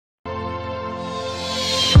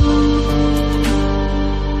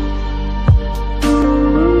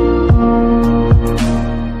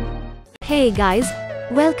Hey guys,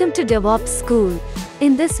 welcome to DevOps School.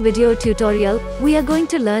 In this video tutorial, we are going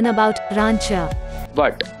to learn about Rancher.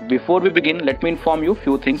 But before we begin, let me inform you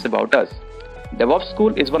few things about us. DevOps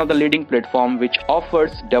School is one of the leading platforms which offers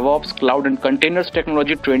DevOps, cloud and containers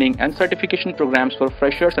technology training and certification programs for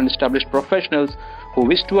freshers and established professionals who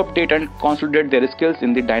wish to update and consolidate their skills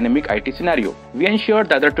in the dynamic IT scenario. We ensure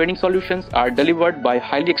that the training solutions are delivered by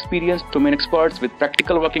highly experienced domain experts with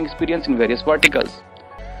practical working experience in various verticals.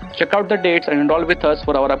 Check out the dates and enroll with us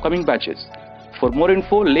for our upcoming batches. For more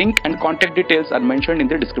info, link and contact details are mentioned in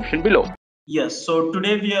the description below. Yes, so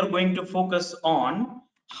today we are going to focus on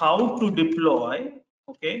how to deploy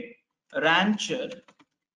Rancher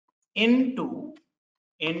into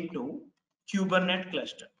Kubernetes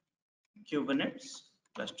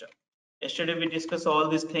cluster. Yesterday we discussed all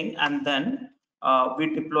this thing and then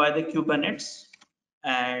we deploy the Kubernetes,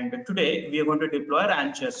 and today we are going to deploy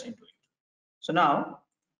Ranchers into it. So now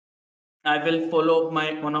I will follow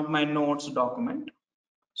one of my notes document,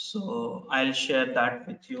 so I'll share that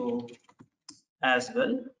with you as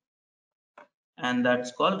well, and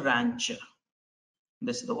that's called Rancher.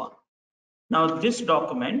 This is the one. Now this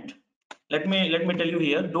document, let me tell you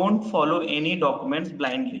here, don't follow any documents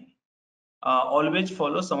blindly. Always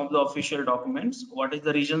follow some of the official documents. What is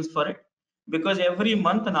the reasons for it? Because every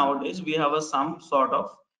month nowadays we have some sort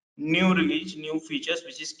of new release, new features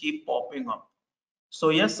which is keep popping up. So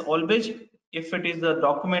yes, always if it is the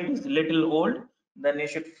document is little old, then you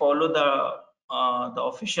should follow the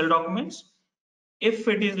official documents. If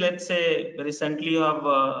it is, let's say, recently you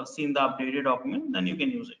have seen the updated document, then you can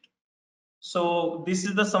use it. So this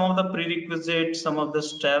is the some of the prerequisites, some of the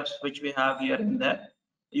steps which we have here and there.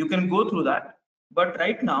 You can go through that, but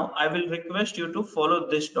right now I will request you to follow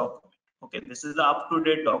this document. Okay, this is the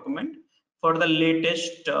up-to-date document for the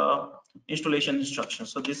latest installation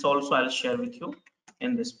instructions. So this also I'll share with you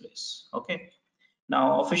in this place. Okay,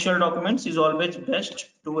 now official documents is always best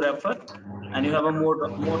to refer, and you have a more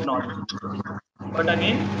knowledge. But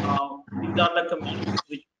again, these are the comments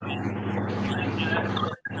which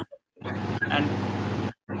and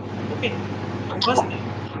okay. So first thing,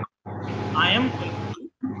 I am going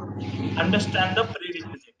to understand the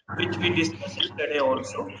prerequisite which we discussed yesterday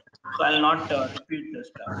also. So I'll not repeat the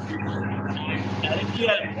stuff. And directly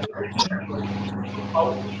I'll move into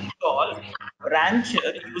how to install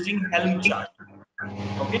Rancher using Helm chart.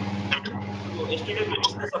 Okay. So yesterday we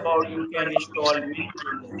discussed about you can install many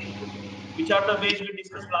things. Which are the ways we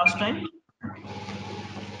discussed last time?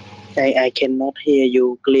 I cannot hear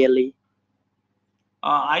you clearly.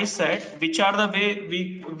 I said which are the way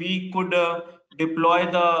we could deploy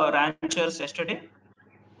the Ranchers yesterday.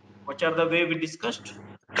 Which are the way we discussed?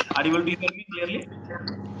 Are you able to hear me clearly?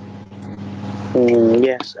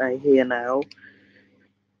 Yes, I hear now.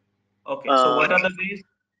 Okay, so what are the ways?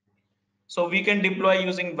 So we can deploy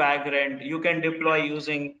using Vagrant, you can deploy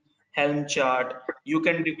using Helm chart, you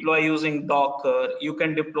can deploy using Docker, you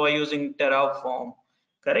can deploy using Terraform,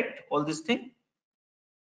 correct? All this thing?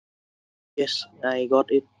 Yes, I got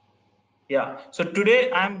it. Yeah, so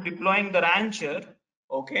today I'm deploying the Rancher,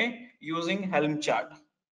 okay, using Helm chart.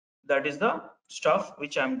 That is the stuff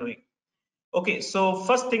which I'm doing. Okay, so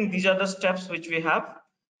first thing, these are the steps which we have.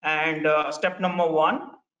 And step number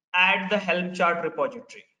 1, add the Helm chart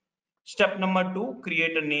repository. Step number 2,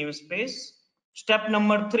 create a namespace. Step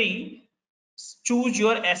number 3, choose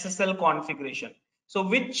your SSL configuration. So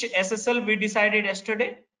which SSL we decided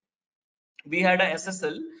yesterday? We had a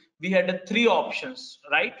SSL, we had 3 options,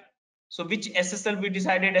 right? So which SSL we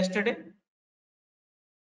decided yesterday?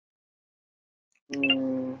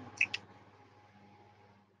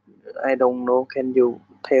 I don't know. Can you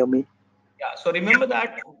tell me? Yeah, so remember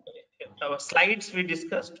that slides we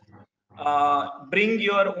discussed. Bring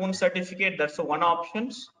your own certificate, that's one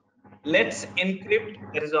option. Let's encrypt,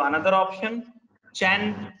 there is another option.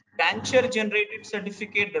 Rancher generated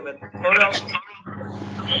certificate, there were third option.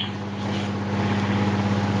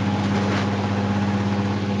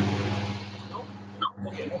 No?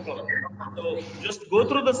 Okay, no problem. So just go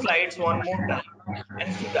through the slides one more time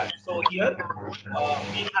and see that. So here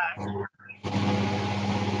we have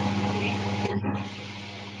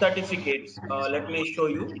certificates. Let me show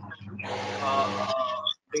you.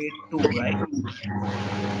 Day 2, right?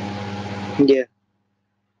 Yeah.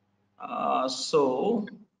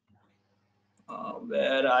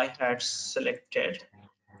 Where I had selected,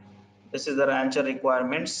 this is the Rancher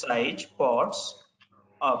requirement, size, pods,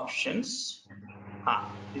 options.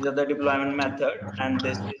 These are the deployment method, and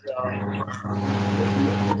this is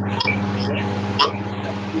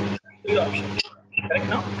three options. Correct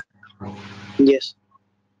now? Yes.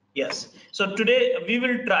 Yes. So today we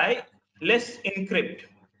will try let's encrypt.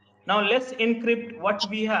 Now let's encrypt what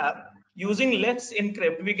we have. Using Let's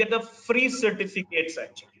Encrypt, we get the free certificates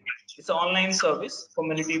actually. It's an online service,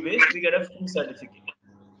 community based. We get a free certificate.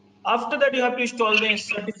 After that, you have to install the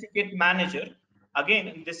certificate manager.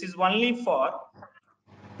 Again, this is only for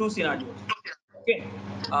two scenarios. Okay.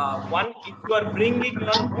 One, if you are bringing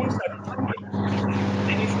your own certificate,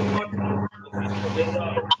 then you should not use. Okay. So there's a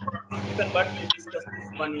reason, but we'll discuss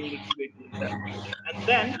this one in little bit later. And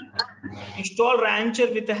then install Rancher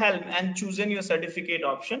with the Helm and choosing your certificate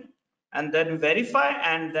option, and then verify,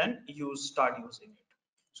 and then start using it.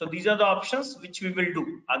 So these are the options which we will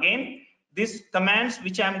do. Again, these commands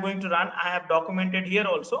which I am going to run, I have documented here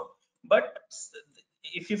also, but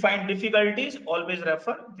if you find difficulties, always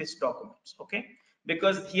refer these documents. Okay,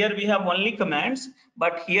 because here we have only commands,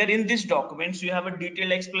 but here in these documents you have a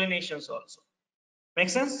detailed explanations also. Make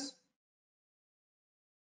sense?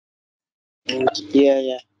 Yeah,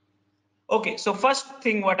 yeah. Okay, so first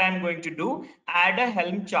thing what I'm going to do, add a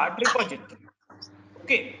Helm chart repository.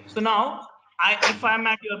 Okay, so now if I'm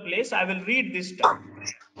at your place, I will read this stuff.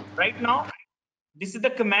 Right now, this is the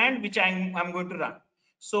command which I'm going to run.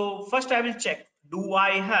 So first I will check, do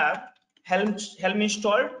I have Helm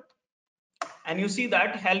installed? And you see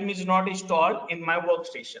that Helm is not installed in my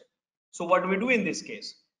workstation. So what do we do in this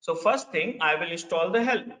case? So first thing, I will install the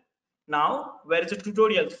Helm. Now, where is the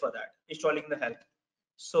tutorial for that? Installing the Helm.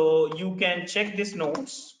 So you can check these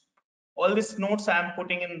notes. All these notes I am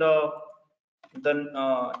putting in the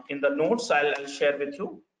notes. I'll share with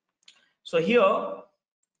you. So here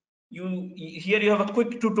you have a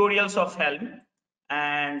quick tutorials of Helm,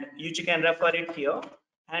 and you can refer it here.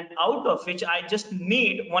 And out of which I just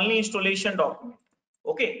need only installation document.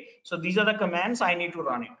 Okay, so these are the commands I need to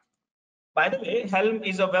run it. By the way, Helm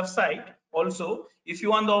is a website also. If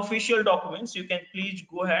you want the official documents, you can please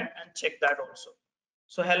go ahead and check that also.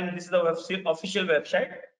 So Helm, this is the official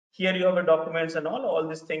website. Here you have the documents and all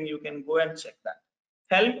this thing, you can go and check that.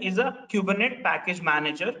 Helm is a Kubernetes package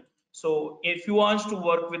manager. So if you want to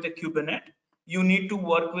work with a Kubernetes, you need to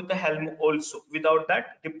work with the Helm also. Without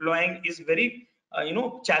that, deploying is very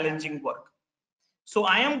challenging work. So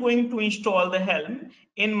I am going to install the Helm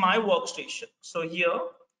in my workstation. So here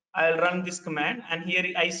I'll run this command, and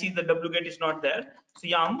here I see the wget is not there. So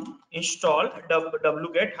yum install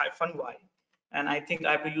wget -y, and I think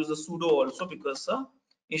I have to use a sudo also because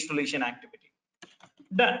installation activity.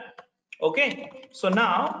 Done. Okay, so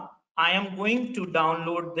now I am going to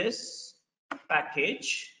download this package,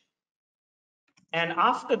 and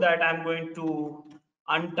after that I'm going to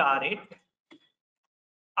untar it.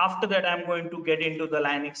 After that, I'm going to get into the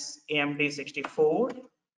Linux AMD 64.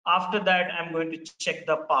 After that, I'm going to check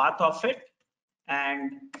the path of it,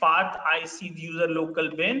 and path I see the user local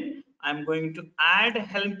bin. I'm going to add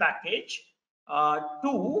Helm package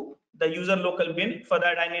to the user local bin. For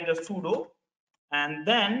that, I need a sudo, and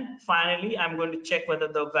then finally I'm going to check whether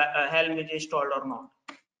the Helm is installed or not.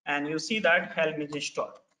 And you see that Helm is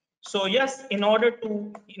installed. So yes, in order to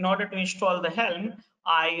install the Helm,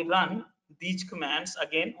 I run these commands.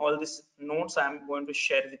 Again, all these notes I'm going to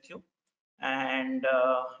share with you, and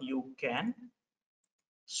you can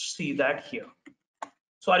see that here.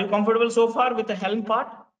 So are you comfortable so far with the Helm part?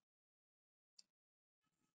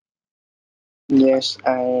 Yes,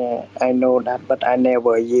 I know that, but I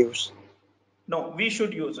never use. No, we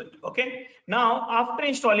should use it. Okay, now after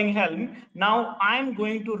installing Helm, now I'm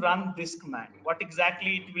going to run this command. What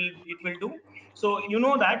exactly it will do? So you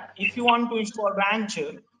know that if you want to install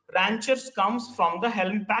Ranchers comes from the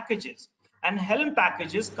Helm packages, and Helm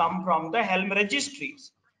packages come from the Helm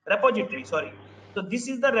repository, sorry. So this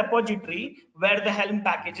is the repository where the Helm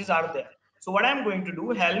packages are there. So what I'm going to do,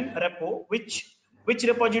 Helm repo, which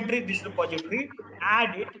repository? This repository,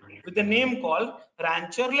 add it with the name called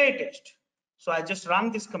Rancher latest. So I just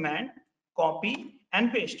run this command, copy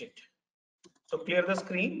and paste it. So clear the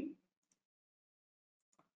screen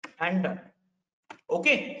and done.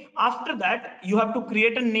 Okay, after that you have to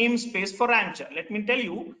create a namespace for Rancher. Let me tell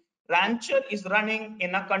you, Rancher is running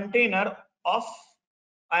in a container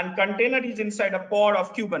and container is inside a pod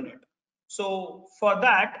of Kubernetes. So for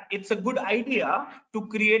that, it's a good idea to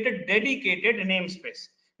create a dedicated namespace.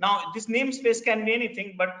 Now this namespace can be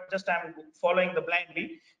anything, but just I'm following the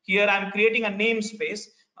blindly. Here I'm creating a namespace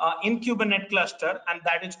in Kubernetes cluster, and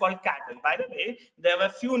that is called cattle. By the way, there were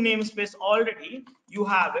few namespace already. You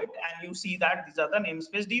have it, and you see that these are the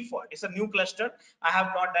namespace default. It's a new cluster. I have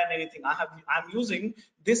not done anything. I'm using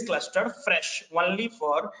this cluster fresh only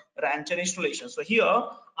for Rancher installation. So here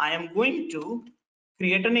I am going to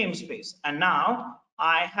create a namespace, and now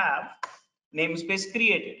I have namespace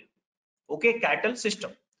created. Okay, cattle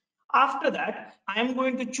system. After that, I am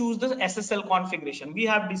going to choose the SSL configuration. We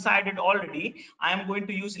have decided already I am going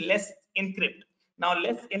to use less encrypt. Now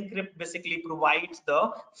let's encrypt basically provides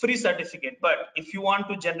the free certificate, but if you want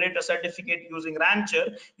to generate a certificate using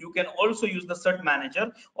Rancher, you can also use the cert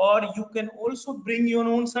manager, or you can also bring your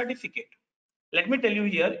own certificate. Let me tell you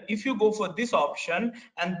here, if you go for this option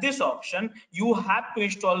and this option, you have to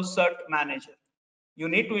install cert manager. You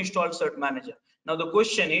need to install cert manager. Now the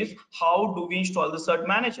question is, how do we install the cert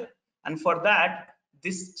manager? And for that,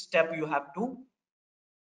 this step you have to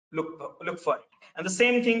look for it. And the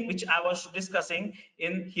same thing which I was discussing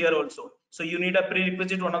in here also. So you need a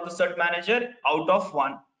prerequisite one of the cert manager out of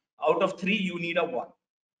one. Out of three, you need a one.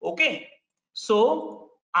 Okay. So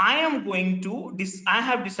I am going to I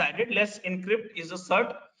have decided let's encrypt is a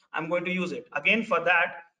cert. I'm going to use it. Again, for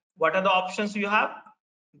that, what are the options you have?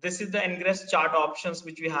 This is the ingress chart options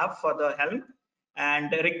which we have for the Helm.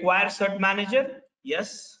 And require cert manager,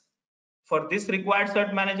 yes. For this required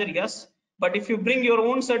cert manager, yes. But if you bring your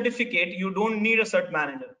own certificate, you don't need a cert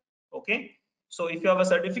manager. Okay. So if you have a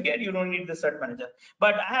certificate, you don't need the cert manager.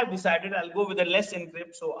 But I have decided I'll go with a less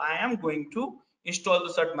encrypt. So I am going to install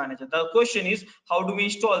the cert manager. The question is, how do we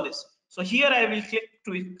install this? So here I will click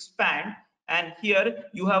to expand, and here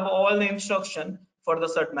you have all the instruction for the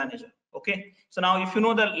cert manager. Okay. So now if you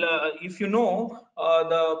know the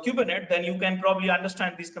Kubernetes, then you can probably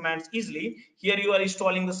understand these commands easily. Here you are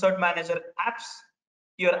installing the cert manager apps.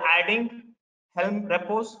 You're adding Helm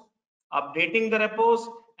repos, updating the repos,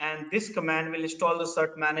 and this command will install the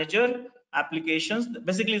cert manager applications.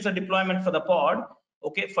 Basically, it's a deployment for the pod.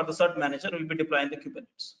 Okay, for the cert manager, we'll be deploying the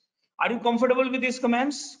Kubernetes. Are you comfortable with these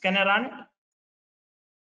commands? Can I run it?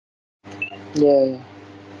 Yeah.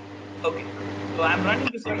 Okay, so I'm running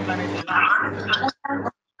the cert manager now.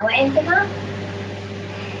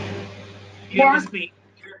 Clear the screen.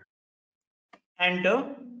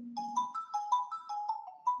 Enter.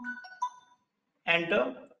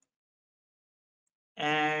 Enter.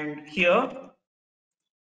 And here.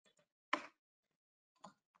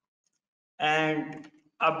 And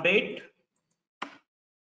update.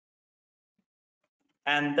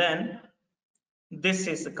 And then this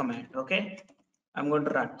is the command. Okay, I'm going to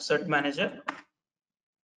run cert manager.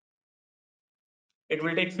 It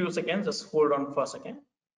will take few seconds. Just hold on for a second.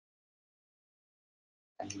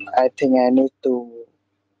 I think I need to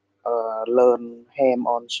learn Helm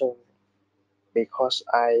also, because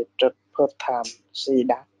I just first time see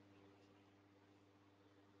that.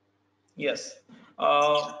 Yes,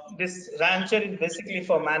 this Rancher is basically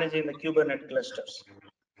for managing the Kubernetes clusters.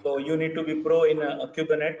 So you need to be pro in a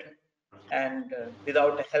Kubernetes, and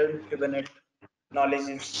without a Helm Kubernetes knowledge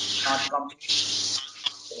is not complete.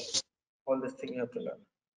 So all this thing you have to learn.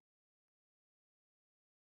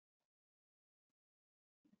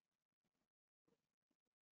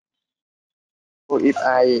 So if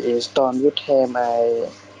I install with Helm,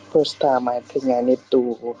 first time I think I need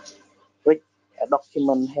to read a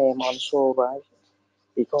document Helm also, right?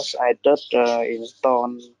 Because I just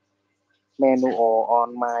install manual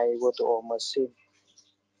on my virtual machine.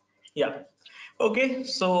 Yeah. Okay,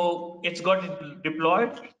 so it's got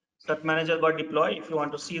deployed. Cert manager got deployed. If you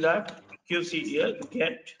want to see that, QCDL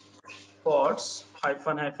get pods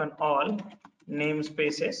 -- all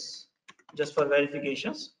namespaces just for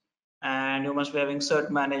verifications, and you must be having cert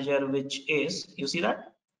manager, which is, you see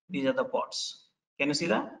that these are the pods. Can you see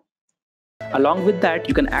that? Along with that,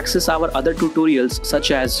 you can access our other tutorials such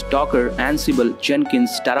as Docker, Ansible,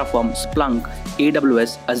 Jenkins, Terraform, Splunk,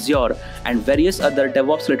 AWS, Azure, and various other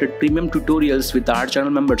DevOps related premium tutorials with our channel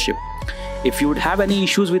membership. If you would have any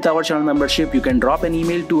issues with our channel membership, you can drop an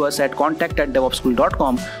email to us at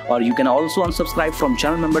contact@devopsschool.com, or you can also unsubscribe from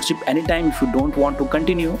channel membership anytime if you don't want to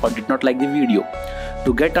continue or did not like the video.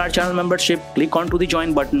 To get our channel membership, click onto the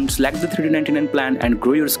join button, select the 3D99 plan and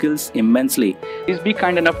grow your skills immensely. Please be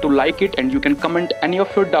kind enough to like it, and you can comment any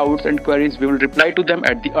of your doubts and queries. We will reply to them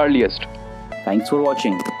at the earliest. Thanks for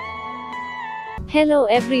watching. Hello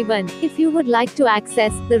everyone, if you would like to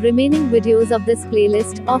access the remaining videos of this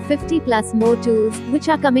playlist of 50 plus more tools which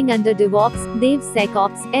are coming under DevOps,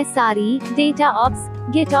 DevSecOps, SRE, DataOps,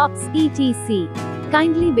 GitOps, etc.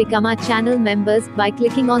 Kindly become our channel members by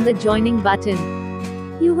clicking on the joining button.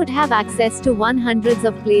 You would have access to 100s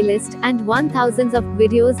of playlists and 1000s of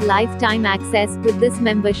videos lifetime access with this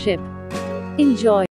membership. Enjoy.